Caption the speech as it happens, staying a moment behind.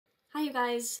Hi you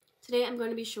guys! Today I'm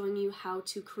going to be showing you how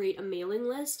to create a mailing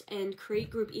list and create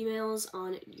group emails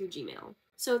on your Gmail.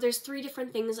 So there's 3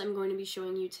 different things I'm going to be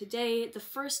showing you today, the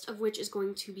first of which is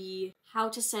going to be how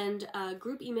to send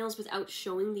group emails without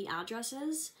showing the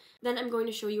addresses. Then I'm going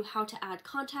to show you how to add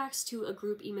contacts to a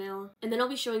group email, and then I'll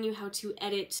be showing you how to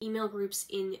edit email groups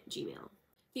in Gmail.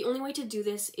 The only way to do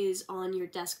this is on your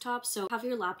desktop, so have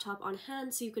your laptop on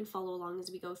hand so you can follow along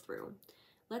as we go through.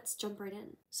 Let's jump right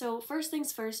in. So first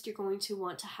things first, you're going to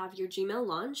want to have your Gmail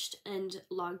launched and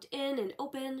logged in and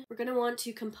open. We're going to want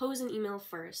to compose an email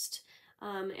first,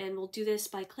 and we'll do this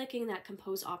by clicking that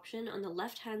compose option on the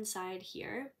left-hand side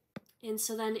here. And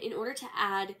so then in order to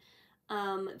add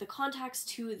the contacts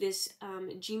to this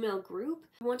Gmail group,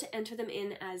 we want to enter them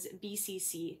in as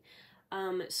BCC.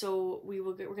 So we're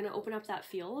going to open up that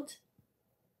field.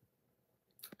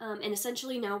 And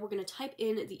essentially now we're going to type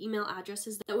in the email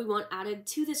addresses that we want added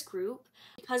to this group.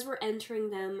 Because we're entering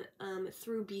them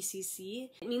through BCC,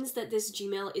 it means that this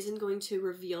Gmail isn't going to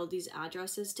reveal these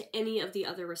addresses to any of the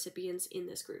other recipients in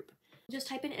this group. Just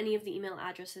type in any of the email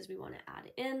addresses we want to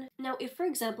add in. Now, if for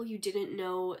example you didn't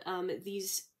know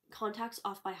these contacts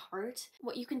off by heart,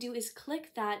 what you can do is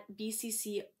click that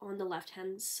BCC on the left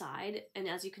hand side, and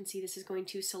as you can see, this is going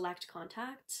to select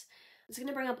contacts. It's going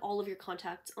to bring up all of your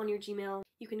contacts on your Gmail.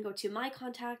 You can go to My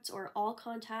Contacts or All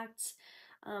Contacts.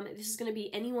 This is going to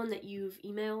be anyone that you've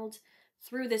emailed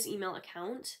through this email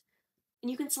account. And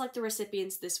you can select the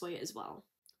recipients this way as well.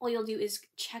 All you'll do is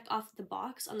check off the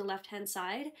box on the left-hand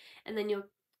side, and then you'll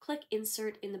click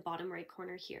Insert in the bottom right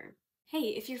corner here.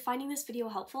 Hey, if you're finding this video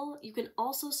helpful, you can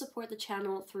also support the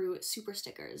channel through super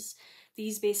stickers.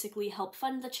 These basically help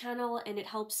fund the channel, and it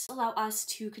helps allow us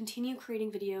to continue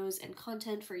creating videos and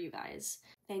content for you guys.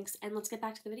 Thanks, and let's get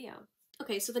back to the video.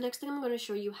 Okay, so the next thing I'm going to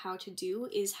show you how to do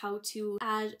is how to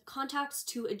add contacts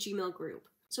to a Gmail group.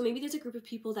 So maybe there's a group of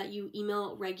people that you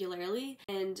email regularly,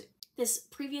 and this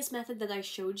previous method that I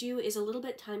showed you is a little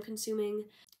bit time consuming.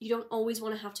 You don't always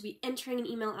want to have to be entering an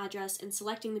email address and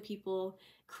selecting the people,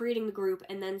 creating the group,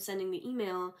 and then sending the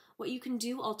email. What you can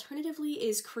do alternatively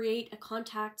is create a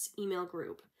contacts email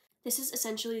group. This is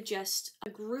essentially just a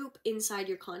group inside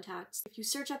your contacts. If you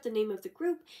search up the name of the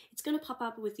group, it's going to pop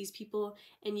up with these people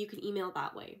and you can email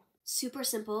that way. Super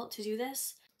simple to do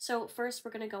this. So first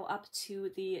we're going to go up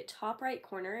to the top right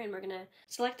corner and we're going to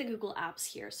select the Google Apps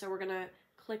here. So we're going to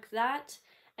click that,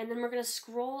 and then we're going to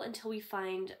scroll until we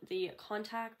find the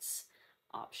contacts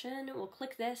option. We'll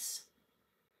click this.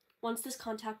 Once this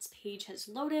contacts page has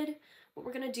loaded, what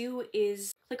we're going to do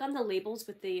is click on the labels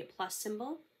with the plus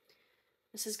symbol.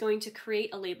 This is going to create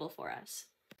a label for us.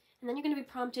 And then you're going to be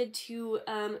prompted to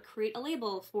create a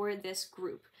label for this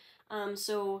group.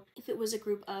 So if it was a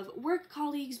group of work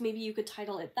colleagues, maybe you could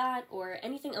title it that, or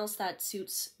anything else that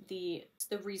suits the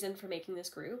reason for making this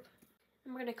group.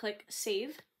 And we're going to click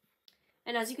Save.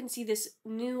 And as you can see, this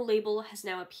new label has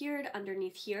now appeared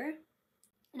underneath here.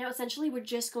 Now essentially we're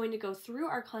just going to go through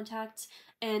our contacts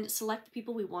and select the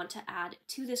people we want to add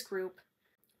to this group.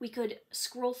 We could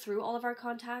scroll through all of our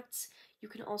contacts. You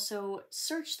can also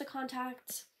search the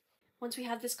contacts. Once we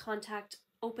have this contact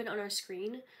open on our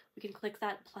screen, we can click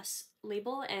that plus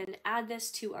label and add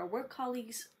this to our work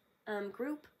colleagues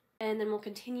group. And then we'll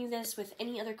continue this with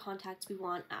any other contacts we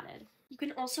want added. You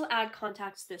can also add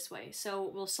contacts this way. So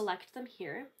we'll select them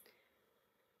here.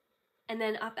 And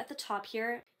then up at the top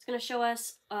here, it's going to show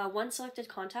us one selected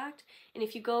contact. And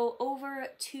if you go over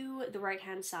to the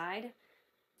right-hand side,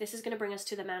 this is going to bring us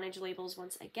to the Manage Labels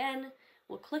once again.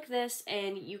 We'll click this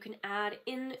and you can add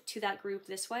into that group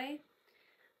this way.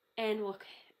 And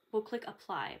we'll click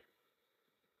Apply.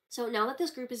 So now that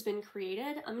this group has been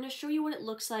created, I'm going to show you what it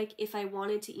looks like if I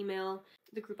wanted to email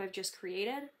the group I've just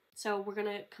created. So we're going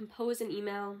to compose an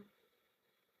email.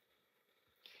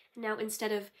 Now,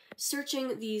 instead of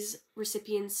searching these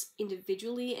recipients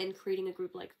individually and creating a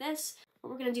group like this,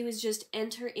 what we're going to do is just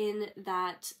enter in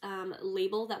that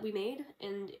label that we made.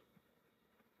 And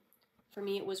for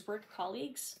me, it was work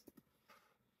colleagues.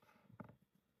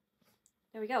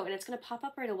 There we go. And it's going to pop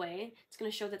up right away. It's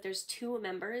going to show that there's 2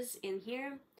 members in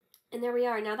here. And there we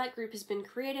are. Now that group has been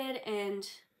created, and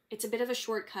it's a bit of a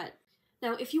shortcut.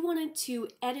 Now, if you wanted to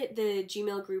edit the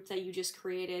Gmail group that you just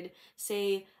created,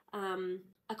 say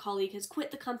a colleague has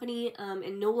quit the company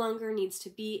and no longer needs to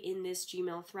be in this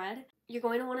Gmail thread, you're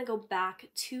going to want to go back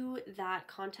to that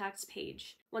contacts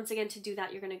page. Once again, to do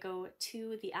that, you're going to go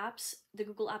to the apps, the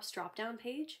Google Apps drop-down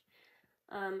page,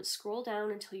 scroll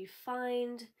down until you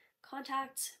find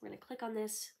contacts. We're going to click on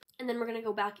this, and then we're going to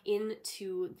go back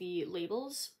into the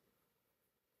labels.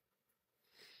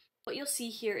 What you'll see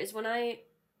here is when I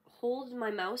hold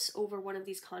my mouse over one of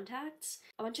these contacts,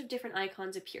 a bunch of different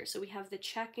icons appear. So we have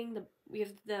we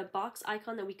have the box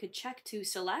icon that we could check to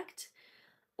select,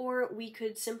 or we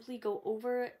could simply go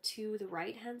over to the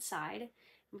right hand side.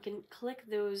 We can click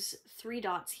those 3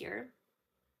 dots here.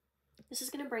 This is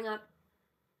going to bring up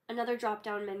another drop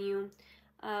down menu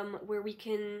where we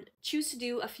can choose to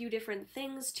do a few different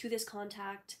things to this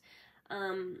contact.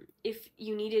 If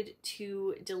you needed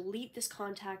to delete this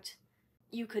contact,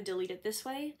 you could delete it this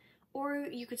way, or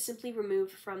you could simply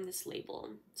remove from this label.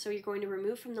 So you're going to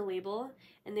remove from the label,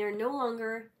 and they're no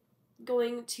longer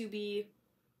going to be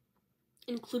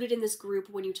included in this group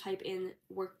when you type in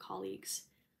work colleagues.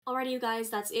 Alrighty, you guys,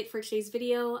 that's it for today's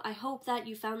video. I hope that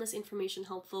you found this information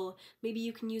helpful. Maybe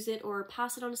you can use it or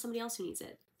pass it on to somebody else who needs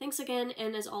it. Thanks again,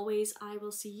 and as always, I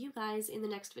will see you guys in the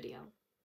next video.